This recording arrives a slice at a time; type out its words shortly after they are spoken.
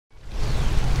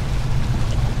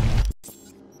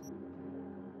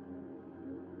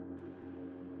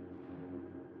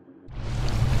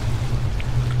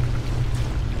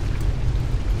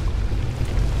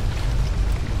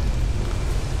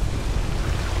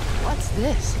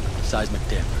this? Seismic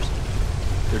dampers.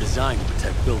 They're designed to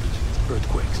protect buildings against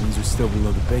earthquakes. These are still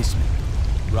below the basement.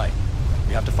 Right.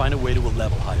 We have to find a way to a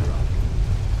level higher up.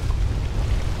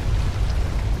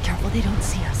 Careful they don't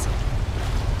see us.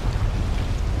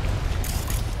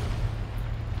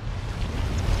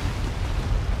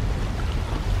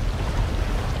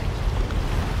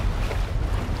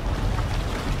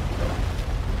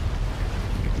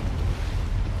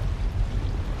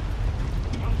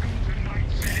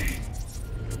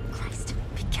 Christ,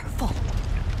 be careful.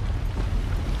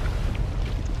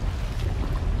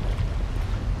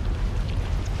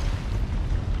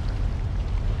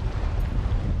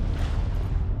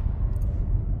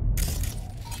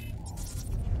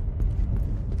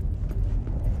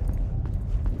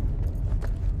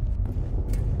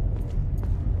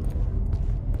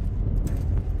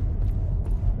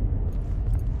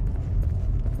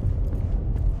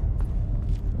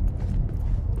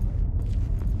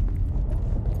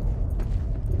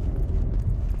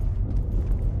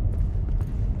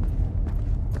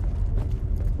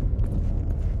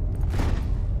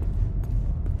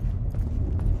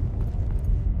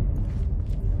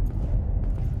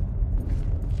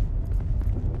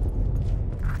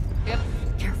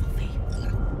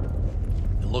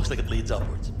 Looks like it leads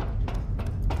upwards.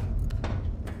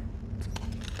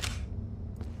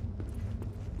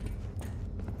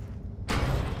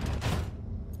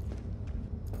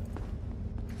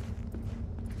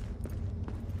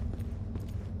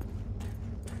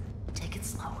 Take it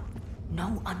slow.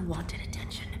 No unwanted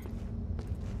attention.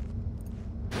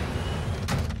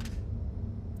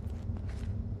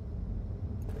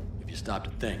 If you stop to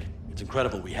think, it's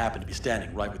incredible we happen to be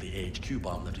standing right where the AHQ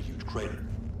bomb left a huge crater.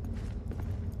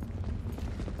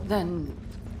 Then,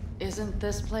 isn't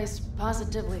this place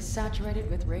positively saturated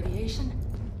with radiation?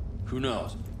 Who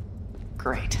knows?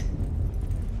 Great.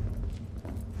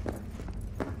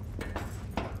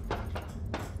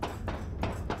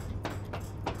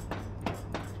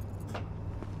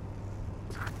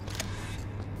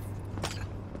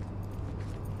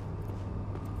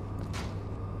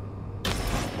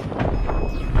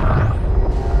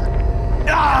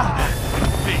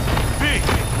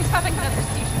 He's having another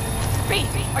seizure. B,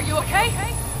 are you okay?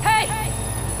 Hey!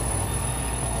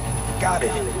 Got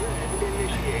it.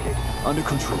 Under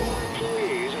control.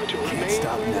 Can't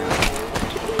stop now.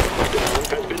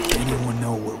 Anyone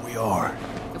know where we are?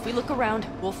 If we look around,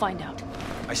 we'll find out.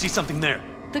 I see something there.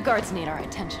 The guards need our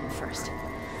attention first.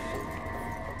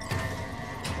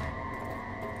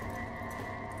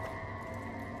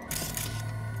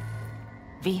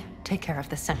 V, take care of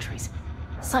the sentries.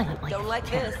 Silently. Don't like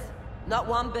this. Not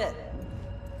one bit.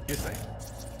 You think?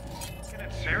 Get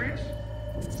it serious?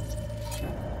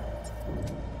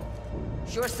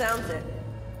 Sure sounds it.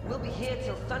 We'll be here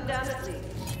till sundown at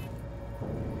least.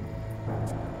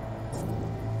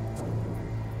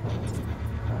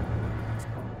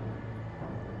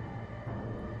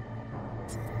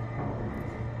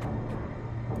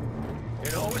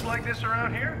 It always like this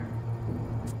around here?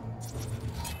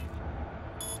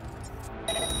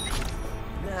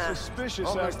 Nah, Suspicious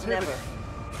almost activity. never.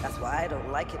 That's why I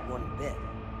don't like it one bit.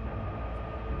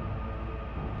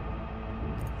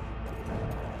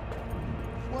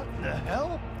 What the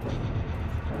hell?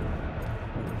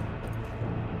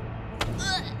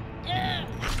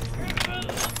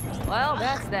 Well,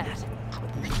 that's that.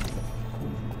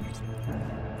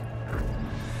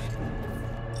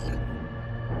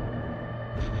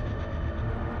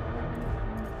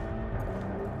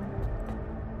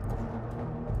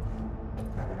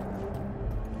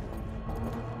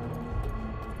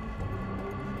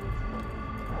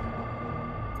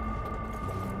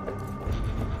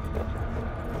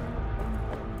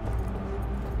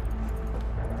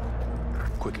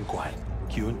 Quick and quiet.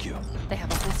 Q and Q. They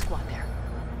have a whole squad there.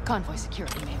 Convoy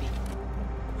security, maybe.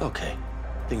 Okay.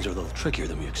 Things are a little trickier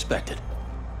than we expected.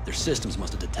 Their systems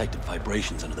must have detected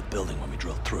vibrations under the building when we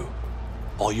drilled through.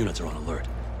 All units are on alert,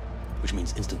 which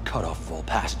means instant cutoff of all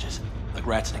passages, like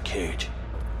rats in a cage.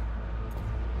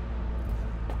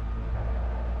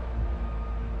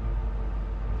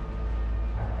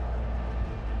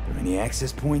 Are there any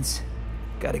access points?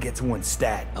 Gotta get to one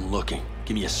stat. I'm looking.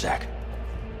 Give me a sec.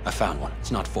 I found one.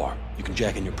 It's not far. You can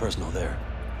jack in your personal there.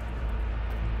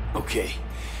 Okay.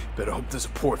 Better hope there's a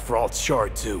port for alt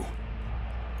shard too.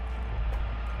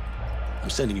 I'm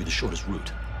sending you the shortest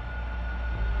route.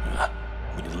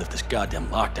 We need to lift this goddamn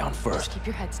lockdown first. Just keep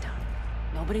your heads down.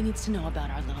 Nobody needs to know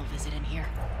about our little visit in here.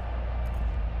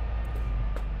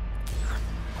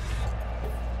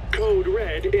 Code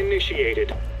Red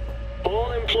initiated.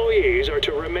 All employees are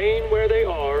to remain where they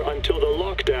are until the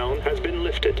lockdown has been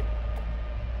lifted.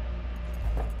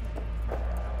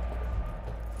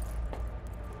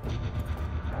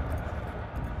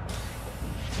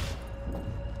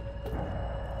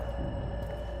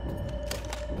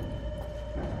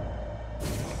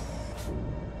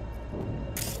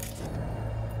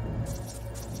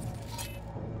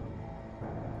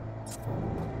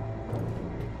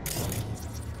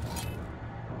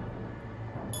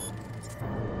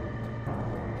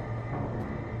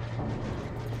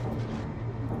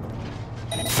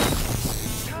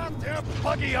 of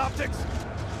buggy optics!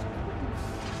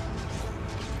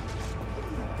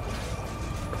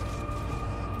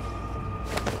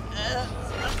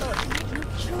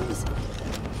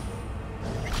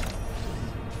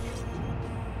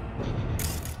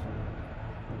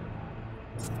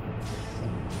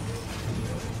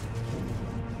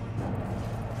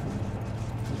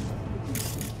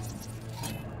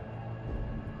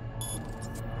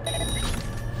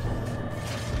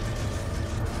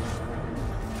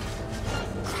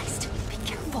 Christ, be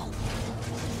careful.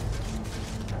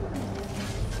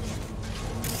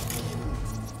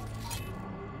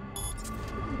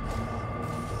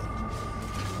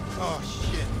 Oh,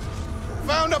 shit.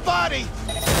 Found a body!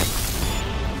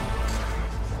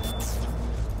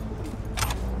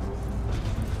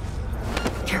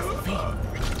 Careful, V.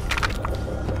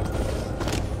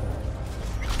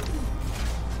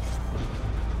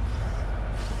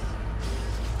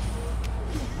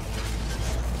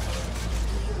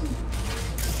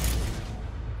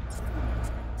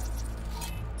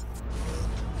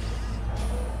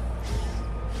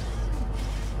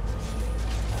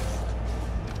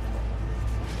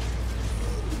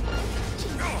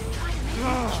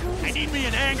 I need me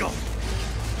an angle!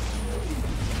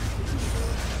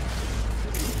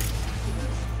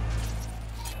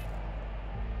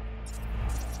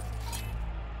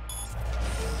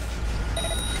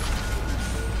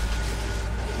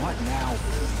 What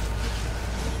now?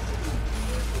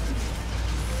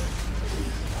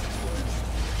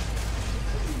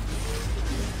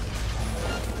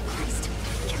 Christ,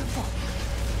 be careful.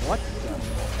 What?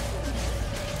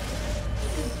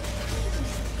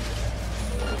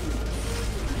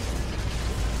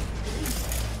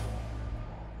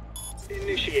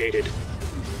 Initiated.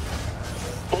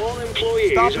 All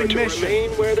employees Stopping are to mission. remain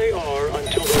where they are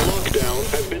until the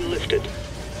lockdown has been lifted.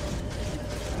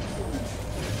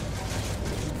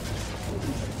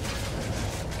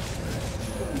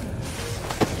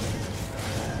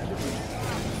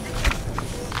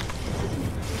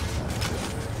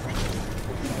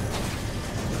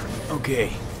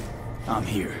 Okay, I'm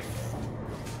here.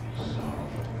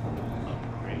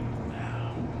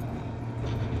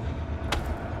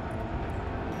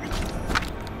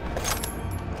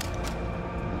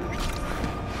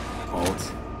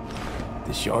 Alt,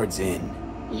 the shard's in.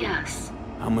 Yes,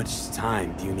 How much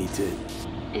time do you need to...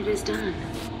 it is done.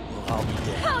 Well, I'll be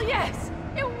dead. Hell yes!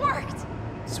 It worked!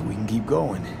 so we can keep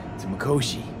going to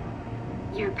Mikoshi?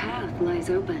 Your path lies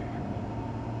open.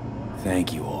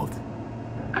 Thank you, Alt.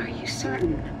 Are you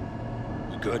certain?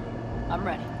 You good? I'm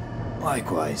ready.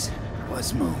 Likewise.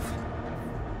 Let's move.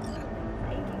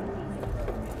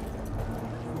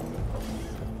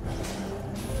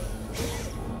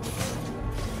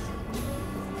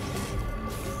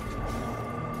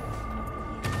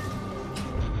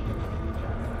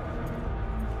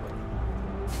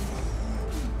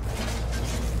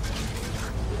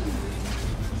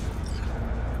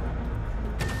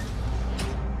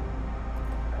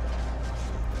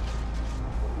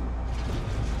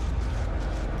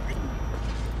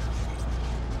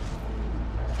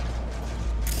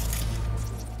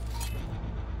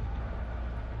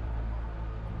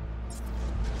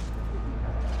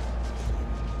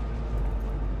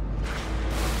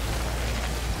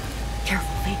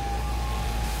 Careful, V.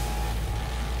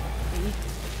 V?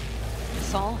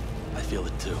 Saul? I feel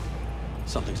it too.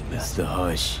 Something's It's amiss. the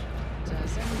hush.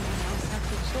 Does anyone else have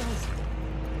the chills?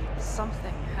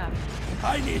 Something happened.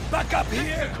 I need backup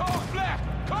here! Cold left!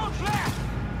 Cold left!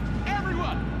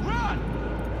 Everyone, run!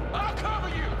 I'll cover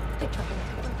you! They tried to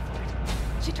make a break for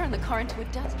it. She turned the car into a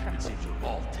death trap. It seems your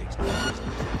vault takes no prisoners.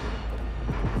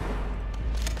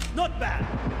 Not bad,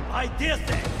 I dare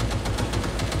say.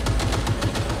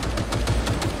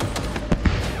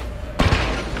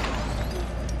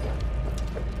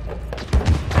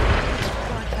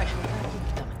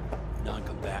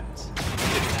 Non-combatants.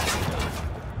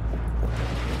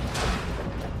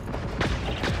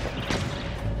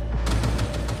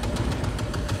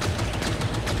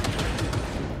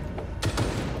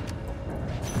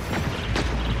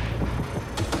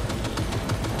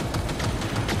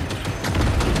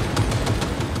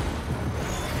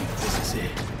 This is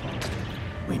it.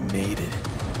 We made it.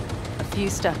 A few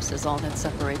steps is all that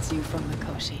separates you from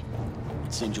Mikoshi.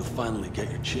 It seems you'll finally get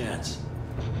your chance.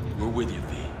 We're with you,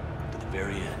 V, to the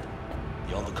very end.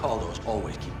 The Aldecaldos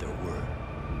always keep their word.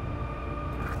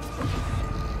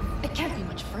 It can't be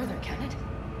much further, can it?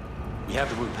 We have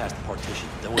the route past the partition,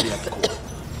 then we'll be at the core.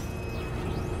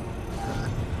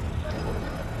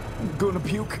 I'm gonna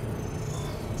puke.